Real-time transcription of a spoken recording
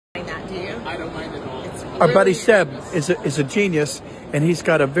do you? I don't mind at all. Our buddy Seb is a genius, and he's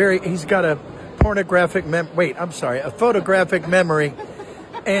got a photographic memory,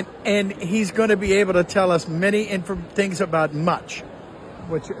 and he's going to be able to tell us many things about much,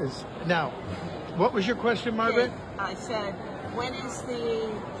 which is now. What was your question, Margaret? I said, when is the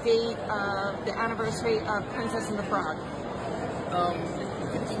date of the anniversary of Princess and the Frog?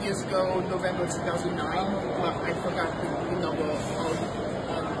 15 years ago, November 2009. I forgot the number of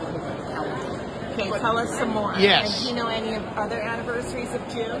the calendar. Okay, tell us some more. Yes. And do you know any of other anniversaries of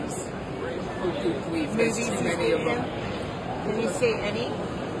Jim's? Movies Movies too many of them. Can you say any?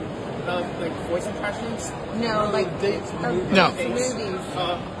 Like voice impressions? No, like No. movies.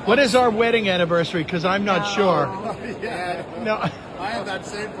 What is our wedding anniversary? Because I'm not sure. Yeah. No. I have that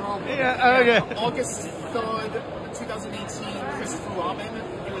same problem. Yeah. Okay. August 3rd, 2018, Christopher Robin,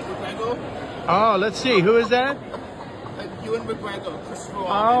 Ewan McGregor. Oh, let's see. Who is that? Ewan McGregor, Christopher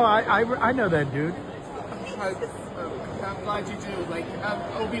Oh, Robin. I know that dude. I'm glad you do. Like,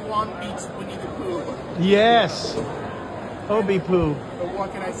 Obi-Wan beats Winnie the Pooh. Yes. Obi Poo. But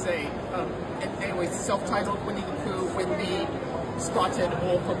what can I say? Anyway, self-titled Winnie the Pooh with the spotted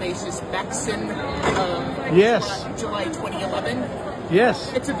or herbaceous Baxen. Yes. July 2011.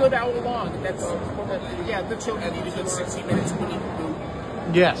 Yes. It's a good hour long. Yeah, the children need a good 60 minutes of Winnie the Pooh.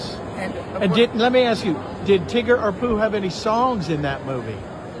 Yes. And let me ask you, did Tigger or Pooh have any songs in that movie?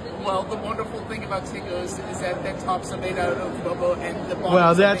 Well, the wonderful thing about Tiggers is that their tops are made out of rubber and the bottoms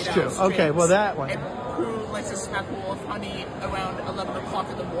Well, are that's made true. out of strings. Okay, well, that one. And Pooh likes to smack a bowl of honey around 11 o'clock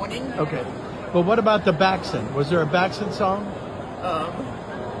in the morning. Okay. Well, what about the Baxen? Was there a Baxen song?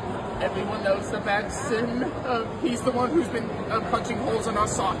 Everyone knows the Baxen. He's the one who's been punching holes in our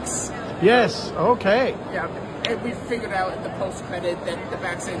socks. Yes. Okay. Yeah, and we figured out in the post-credit that the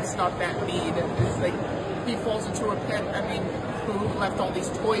Baxen's not that mean. It's like he falls into a pit. I mean, who left all these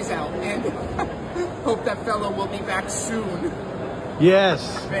toys out? And hope that fellow will be back soon.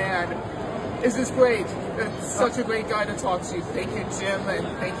 Yes. Man, this is great. It's such a great guy to talk to. Thank you, Jim, and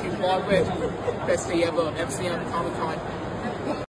thank you, Margaret. Best day ever, MCM Comic-Con.